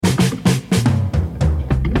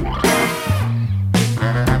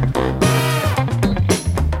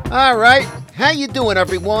All right, how you doing,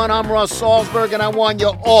 everyone? I'm Russ Salzberg, and I want you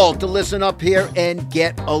all to listen up here and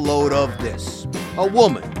get a load of this. A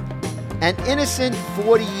woman, an innocent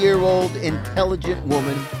 40-year-old intelligent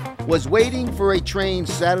woman, was waiting for a train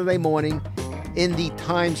Saturday morning in the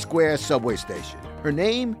Times Square subway station. Her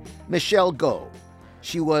name, Michelle Go.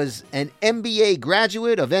 She was an MBA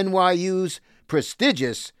graduate of NYU's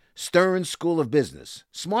prestigious Stern School of Business.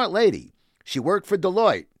 Smart lady. She worked for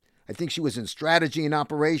Deloitte. I think she was in strategy and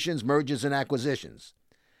operations, mergers and acquisitions.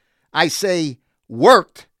 I say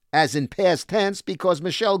worked as in past tense because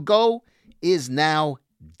Michelle Go is now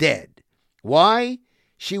dead. Why?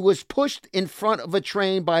 She was pushed in front of a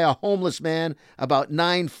train by a homeless man about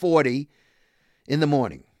 9:40 in the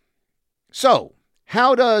morning. So,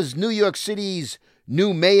 how does New York City's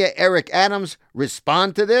new Mayor Eric Adams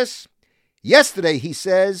respond to this? Yesterday, he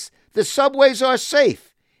says, the subways are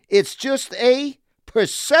safe. It's just a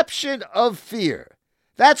perception of fear.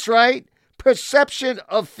 That's right, perception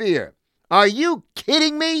of fear. Are you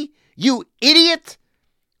kidding me, you idiot?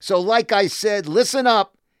 So like I said, listen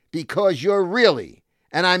up, because you're really,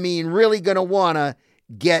 and I mean really going to want to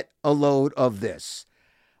get a load of this.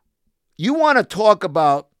 You want to talk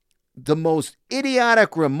about the most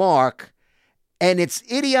idiotic remark, and it's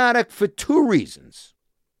idiotic for two reasons.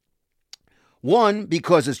 One,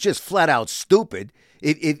 because it's just flat out stupid.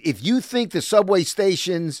 If you think the subway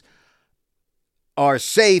stations are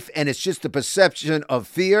safe and it's just a perception of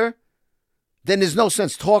fear, then there's no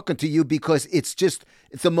sense talking to you, because it's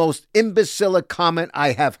the most imbecile comment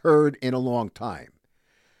I have heard in a long time.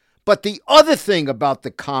 But the other thing about the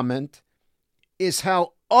comment is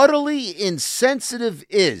how utterly insensitive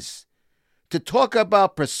is to talk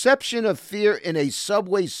about perception of fear in a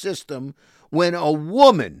subway system when a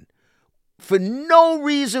woman, for no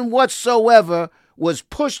reason whatsoever, was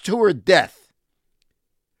pushed to her death.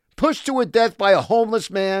 Pushed to her death by a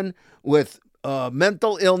homeless man with a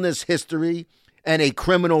mental illness history and a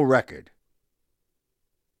criminal record.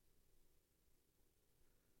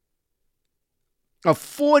 A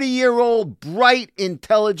 40-year-old, bright,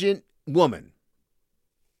 intelligent woman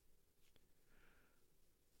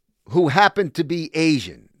who happened to be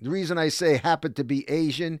Asian. The reason I say happened to be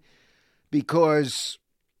Asian, because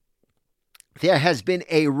there has been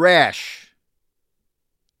a rash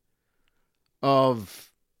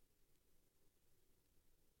of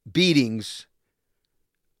beatings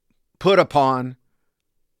put upon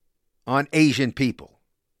on Asian people.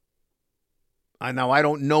 I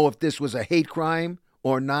don't know if this was a hate crime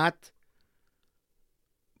or not,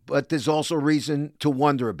 but there's also reason to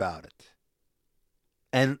wonder about it.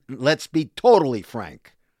 And let's be totally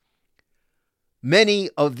frank.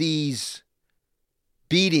 Many of these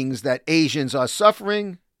beatings that Asians are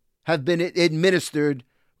suffering have been administered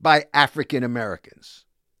by African Americans.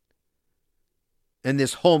 And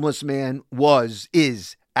this homeless man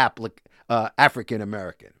is African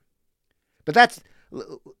American. But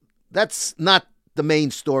that's not the main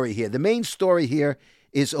story here. The main story here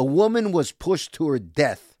is a woman was pushed to her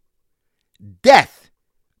death. Death.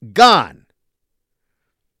 Gone.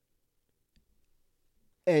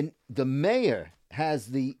 And the mayor has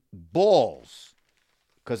the balls,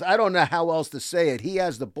 because I don't know how else to say it. He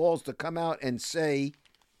has the balls to come out and say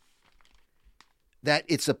that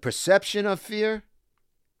it's a perception of fear.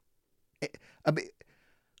 I mean,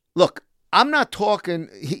 look, I'm not talking,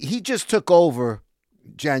 he just took over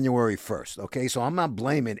January 1st, okay? So I'm not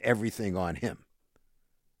blaming everything on him.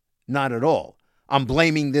 Not at all. I'm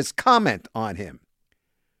blaming this comment on him.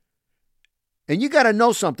 And you got to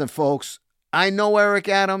know something, folks. I know Eric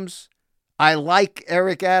Adams. I like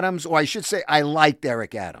Eric Adams, or I should say I liked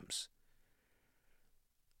Eric Adams.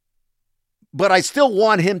 But I still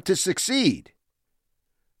want him to succeed.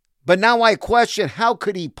 But now I question, how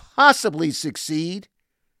could he possibly succeed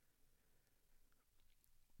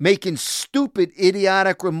making stupid,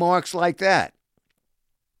 idiotic remarks like that?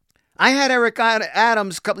 I had Eric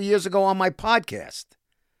Adams a couple of years ago on my podcast.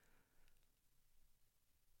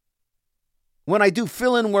 When I do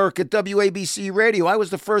fill-in work at WABC Radio, I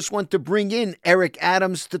was the first one to bring in Eric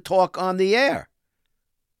Adams to talk on the air.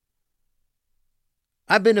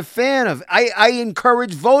 I've been a fan of, I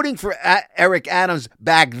encouraged voting for Eric Adams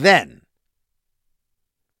back then.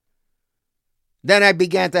 Then I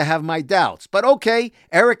began to have my doubts. But okay,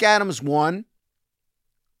 Eric Adams won.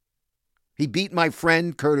 He beat my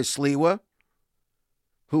friend Curtis Sliwa,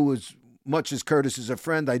 who was, much as Curtis is a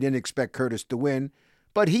friend, I didn't expect Curtis to win.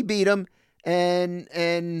 But he beat him, and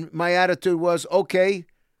my attitude was, okay,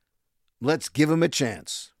 let's give him a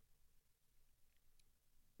chance.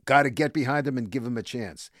 Got to get behind him and give him a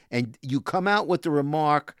chance. And you come out with the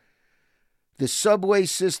remark The subway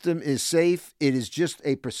system is safe. It is just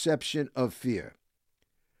a perception of fear.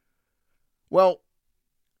 Well,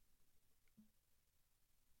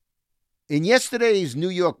 in yesterday's New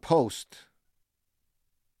York Post,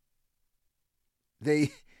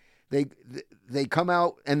 they come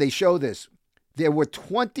out and they show this. There were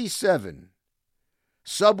 27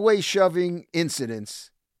 subway shoving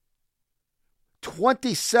incidents,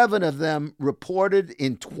 27 of them reported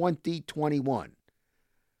in 2021.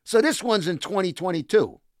 So this one's in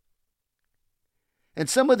 2022. And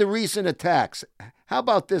some of the recent attacks. How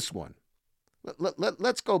about this one?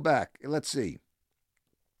 Let's go back. Let's see.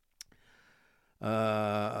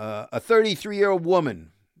 A 33-year-old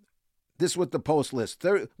woman, this is what the Post lists,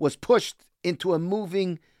 was pushed into a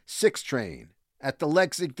moving 6 train at the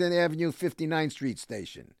Lexington Avenue 59th Street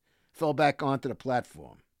station. Fell back onto the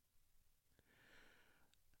platform.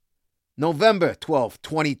 November 12th,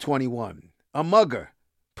 2021. A mugger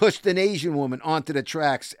pushed an Asian woman onto the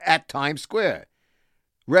tracks at Times Square.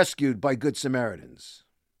 Rescued by Good Samaritans.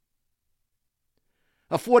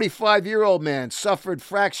 A 45-year-old man suffered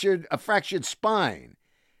a fractured spine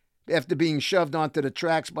after being shoved onto the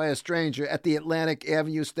tracks by a stranger at the Atlantic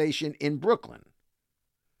Avenue station in Brooklyn.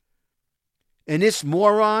 And this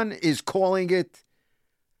moron is calling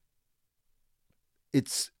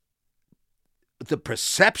it's the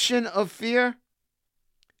perception of fear.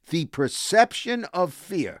 The perception of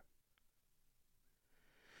fear.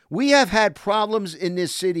 We have had problems in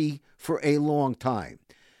this city for a long time.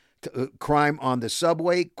 Crime on the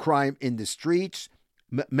subway, crime in the streets,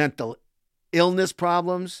 mental illness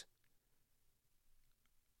problems.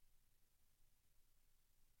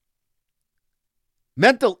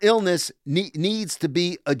 Mental illness needs to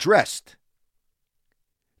be addressed.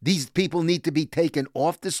 These people need to be taken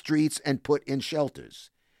off the streets and put in shelters.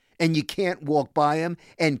 And you can't walk by them.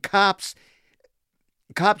 And cops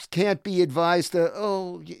can't be advised to,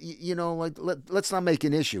 let's not make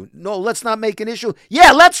an issue. No, let's not make an issue.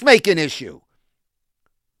 Yeah, let's make an issue.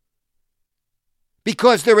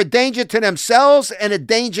 Because they're a danger to themselves and a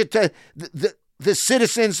danger to the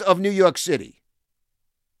citizens of New York City.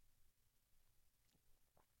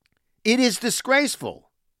 It is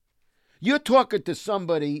disgraceful. You're talking to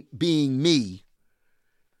somebody, being me.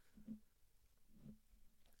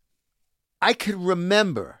 I could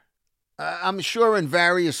remember, I'm sure in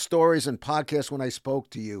various stories and podcasts when I spoke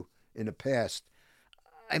to you in the past,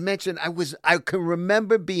 I mentioned I can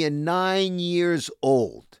remember being 9 years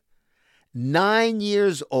old. 9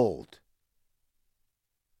 years old.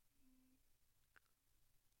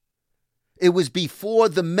 It was before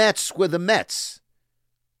the Mets were the Mets.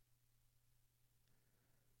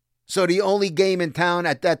 So the only game in town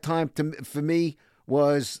at that time for me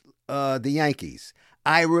was the Yankees.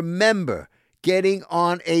 I remember getting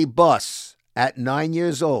on a bus at 9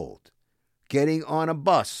 years old, taking the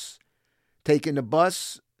bus,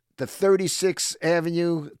 the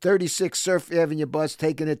 36th Surf Avenue bus,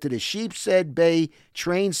 taking it to the Sheepshead Bay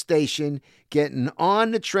train station, getting on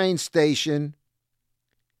the train station,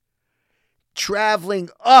 traveling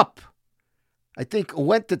up. I think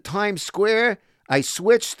went to Times Square. I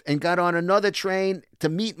switched and got on another train to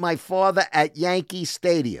meet my father at Yankee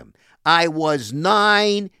Stadium. I was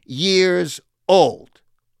 9 years old.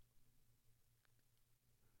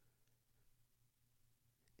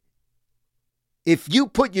 If you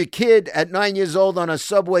put your kid at 9 years old on a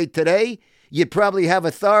subway today, you'd probably have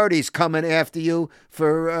authorities coming after you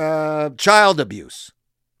for child abuse.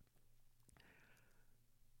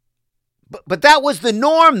 But that was the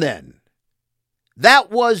norm then. That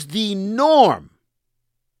was the norm.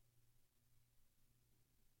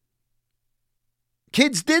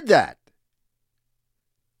 Kids did that.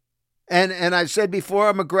 And I've said before,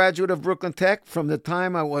 I'm a graduate of Brooklyn Tech from the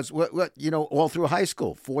time I was, all through high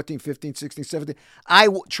school, 14, 15, 16, 17. I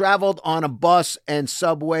traveled on a bus and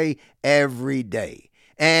subway every day.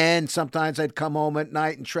 And sometimes I'd come home at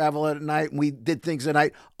night and travel at night, and we did things at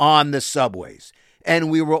night on the subways. And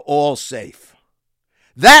we were all safe.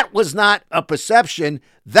 That was not a perception.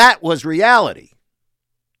 That was reality.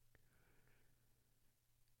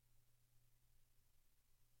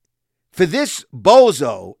 For this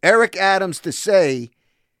bozo, Eric Adams, to say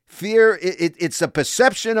fear, it's a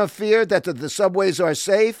perception of fear that the subways are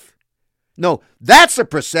safe. No, that's a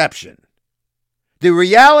perception. The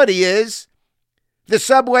reality is the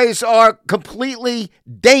subways are completely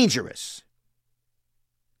dangerous.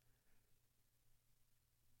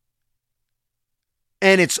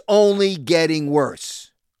 And it's only getting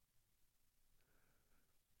worse.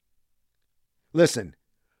 Listen.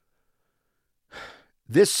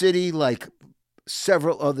 This city, like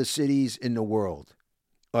several other cities in the world,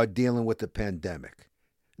 are dealing with the pandemic.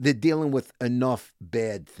 they're dealing with enough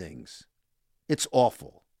bad things. It's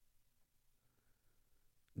awful.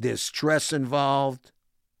 There's stress involved.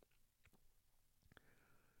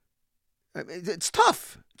 I mean, it's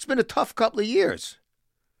tough. It's been a tough couple of years.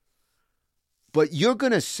 But you're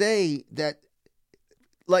going to say that,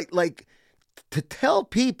 like, to tell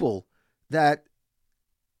people that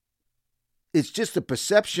it's just a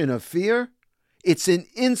perception of fear, it's an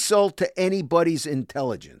insult to anybody's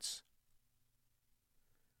intelligence.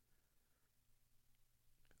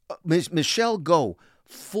 Michelle Go,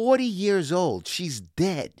 40 years old, she's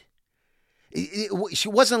dead. She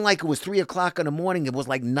wasn't like it was 3 o'clock in the morning. It was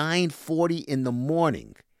like 9:40 in the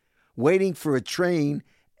morning, waiting for a train,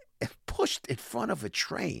 and pushed in front of a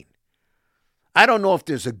train. I don't know if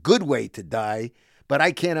there's a good way to die, but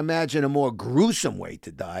I can't imagine a more gruesome way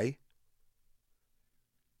to die.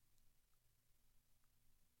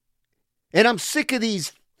 And I'm sick of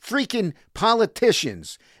these freaking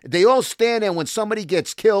politicians. They all stand there when somebody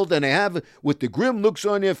gets killed and they have, with the grim looks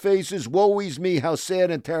on their faces, woe is me, how sad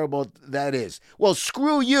and terrible that is. Well,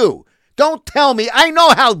 screw you. Don't tell me. I know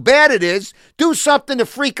how bad it is. Do something to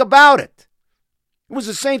freak about it. It was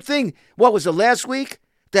the same thing. What was it, last week?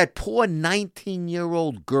 That poor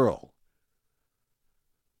 19-year-old girl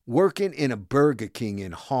working in a Burger King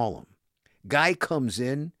in Harlem. Guy comes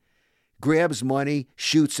in, grabs money,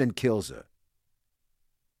 shoots and kills her.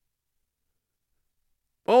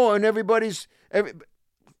 Oh, and everybody's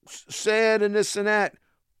sad and this and that.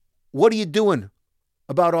 What are you doing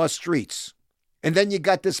about our streets? And then you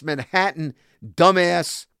got this Manhattan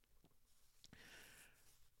dumbass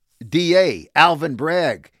DA, Alvin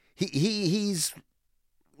Bragg. He's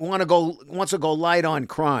wants to go light on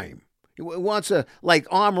crime. He wants to, like,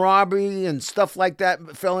 armed robbery and stuff like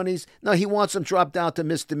that, felonies. No, he wants them dropped down to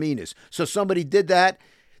misdemeanors. So somebody did that.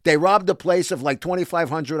 They robbed the place of like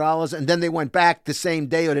 $2,500, and then they went back the same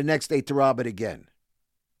day or the next day to rob it again.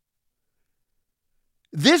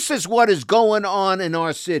 This is what is going on in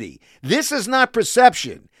our city. This is not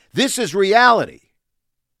perception. This is reality.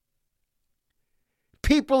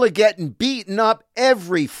 People are getting beaten up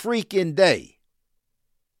every freaking day.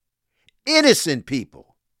 Innocent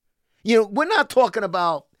people. You know, we're not talking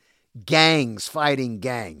about gangs fighting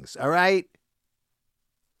gangs, all right?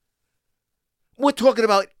 We're talking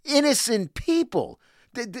about innocent people.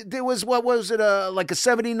 There was, what was it, like a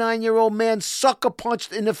 79-year-old man sucker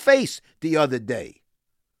punched in the face the other day.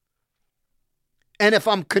 And if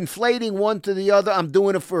I'm conflating one to the other, I'm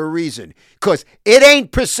doing it for a reason. Because it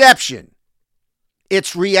ain't perception.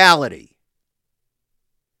 It's reality.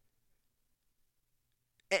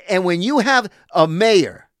 And when you have a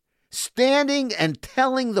mayor standing and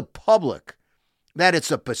telling the public that it's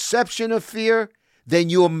a perception of fear, then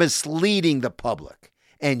you're misleading the public.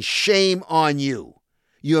 And shame on you.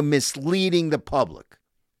 You're misleading the public.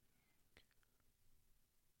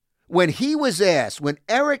 When he was asked, when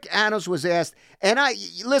Eric Adams was asked, and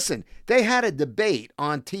listen, they had a debate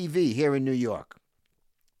on TV here in New York,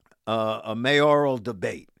 a mayoral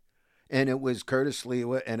debate, and it was Curtis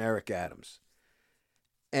Lewa and Eric Adams.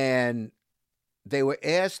 And they were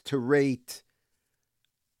asked to rate,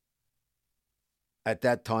 at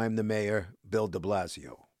that time, the mayor, Bill de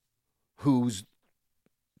Blasio, who's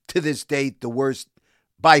to this date the worst,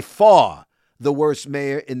 by far the worst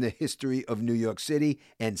mayor in the history of New York City,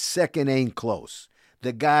 and second ain't close.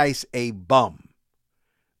 The guy's a bum.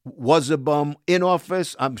 Was a bum in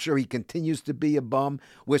office. I'm sure he continues to be a bum.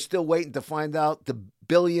 We're still waiting to find out the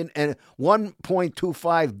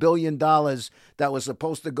 $1.25 billion that was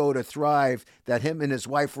supposed to go to Thrive, that him and his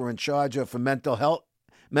wife were in charge of for mental help.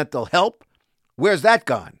 Where's that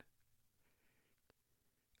gone?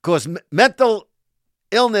 Because mental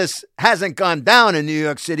illness hasn't gone down in New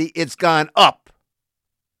York City, it's gone up.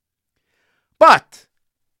 But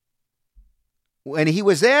when he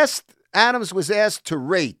was asked, Adams was asked to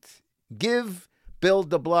rate, give Bill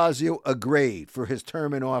de Blasio a grade for his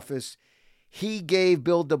term in office, he gave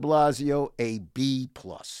Bill de Blasio a B+.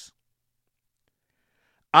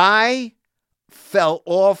 I fell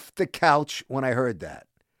off the couch when I heard that.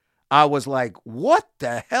 I was like, what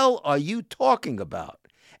the hell are you talking about?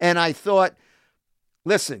 And I thought,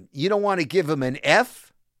 listen, you don't want to give him an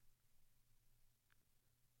F?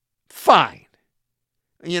 Fine.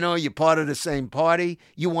 You know, you're part of the same party.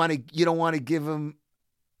 You don't want to give him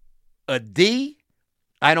a D?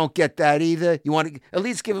 I don't get that either. You want to at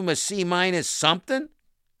least give him a C- something?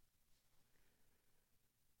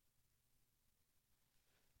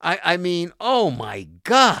 I mean, oh my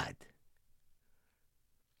God.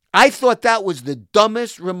 I thought that was the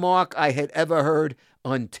dumbest remark I had ever heard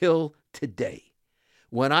until today.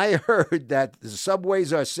 When I heard that the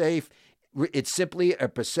subways are safe It's simply a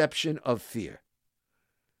perception of fear.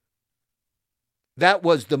 That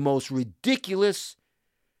was the most ridiculous,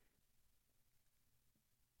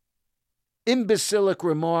 imbecilic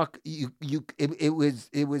remark.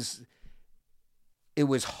 It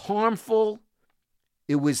was harmful.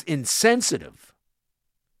 It was insensitive.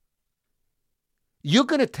 You're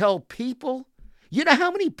going to tell people? You know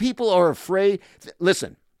how many people are afraid?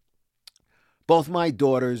 Listen, both my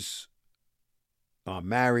daughters are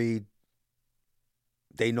married.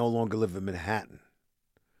 They no longer live in Manhattan.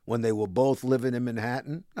 When they were both living in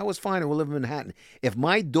Manhattan, that was fine. They were living in Manhattan. If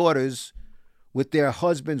my daughters with their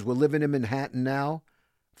husbands were living in Manhattan now,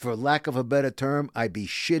 for lack of a better term, I'd be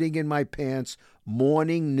shitting in my pants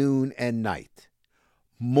morning, noon, and night.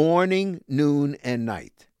 Morning, noon, and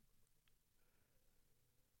night.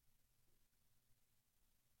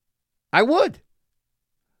 I would.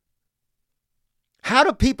 How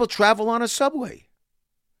do people travel on a subway?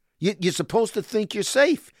 You're supposed to think you're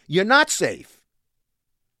safe. You're not safe.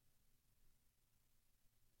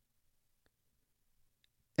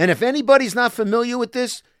 And if anybody's not familiar with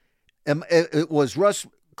this, it was Russ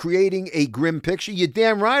creating a grim picture. You're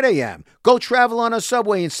damn right I am. Go travel on a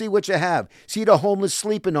subway and see what you have. See the homeless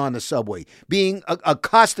sleeping on the subway,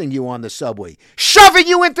 accosting you on the subway, shoving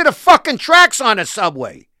you into the fucking tracks on the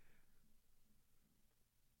subway.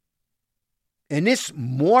 And this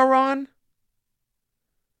moron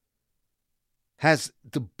has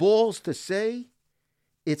the balls to say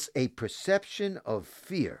it's a perception of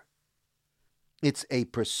fear. It's a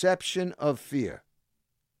perception of fear.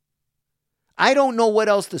 I don't know what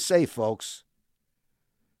else to say, folks.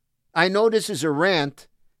 I know this is a rant,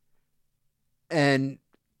 and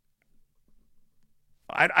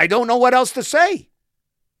I don't know what else to say.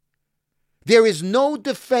 There is no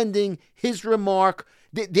defending his remark.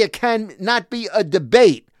 There can not be a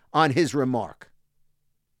debate on his remark.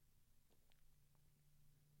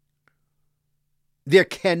 There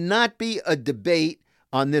cannot be a debate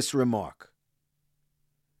on this remark.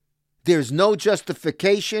 There's no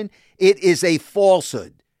justification. It is a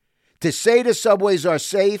falsehood. To say the subways are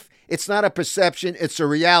safe, it's not a perception, it's a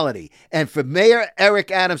reality. And for Mayor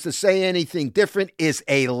Eric Adams to say anything different is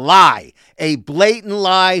a lie, a blatant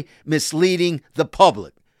lie, misleading the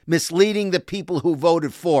public, misleading the people who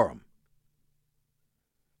voted for him.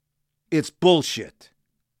 It's bullshit.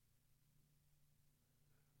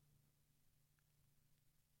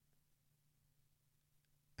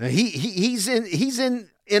 He's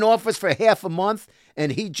in office for half a month,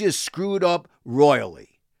 and he just screwed up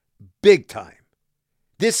royally, big time.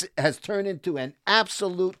 This has turned into an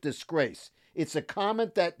absolute disgrace. It's a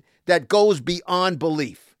comment that goes beyond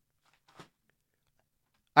belief.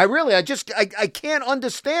 I can't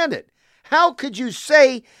understand it. How could you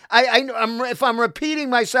say, if I'm repeating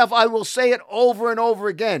myself, I will say it over and over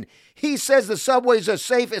again. He says the subways are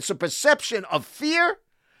safe. It's a perception of fear.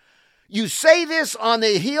 You say this on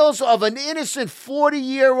the heels of an innocent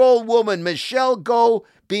 40-year-old woman, Michelle Go,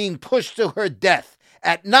 being pushed to her death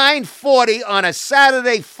at 9:40 on a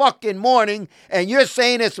Saturday fucking morning, and you're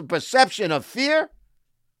saying it's a perception of fear?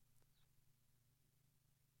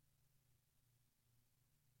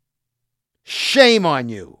 Shame on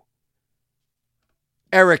you,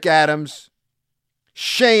 Eric Adams.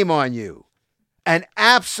 Shame on you. An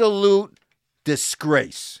absolute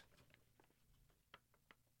disgrace.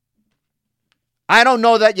 I don't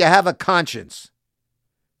know that you have a conscience.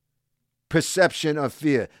 Perception of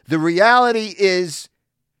fear. The reality is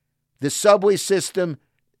the subway system,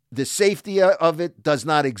 the safety of it does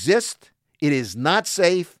not exist. It is not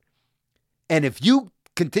safe. And if you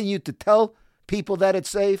continue to tell people that it's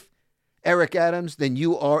safe, Eric Adams, then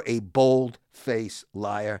you are a bold-faced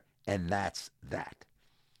liar, and that's that.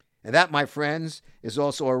 And that, my friends, is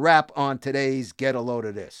also a wrap on today's Get a Load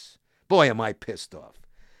of This. Boy, am I pissed off.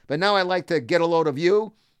 But now I'd like to get a load of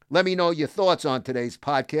you. Let me know your thoughts on today's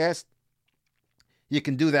podcast. You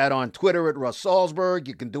can do that on Twitter at Russ Salzberg.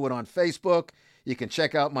 You can do it on Facebook. You can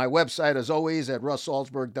check out my website, as always, at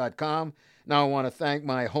russsalzberg.com. Now I want to thank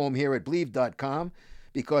my home here at Believe.com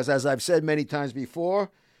because, as I've said many times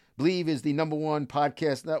before, Believe is the #1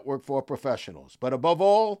 podcast network for professionals. But above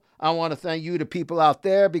all, I want to thank you, the people out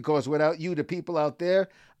there, because without you, the people out there,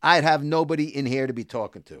 I'd have nobody in here to be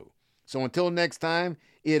talking to. So until next time,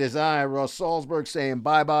 it is I, Russ Salzberg, saying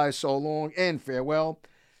bye-bye, so long, and farewell.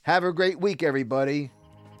 Have a great week, everybody.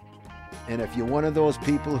 And if you're one of those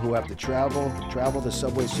people who have to travel the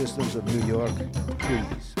subway systems of New York,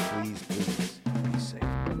 please, please, please be safe.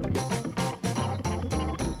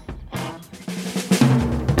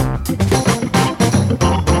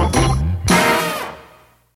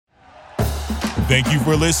 Thank you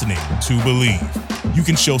for listening to Believe. You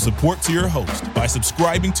can show support to your host by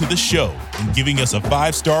subscribing to the show and giving us a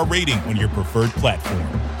 5-star rating on your preferred platform.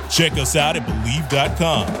 Check us out at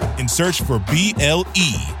Believe.com and search for BLEAV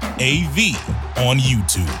on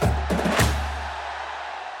YouTube.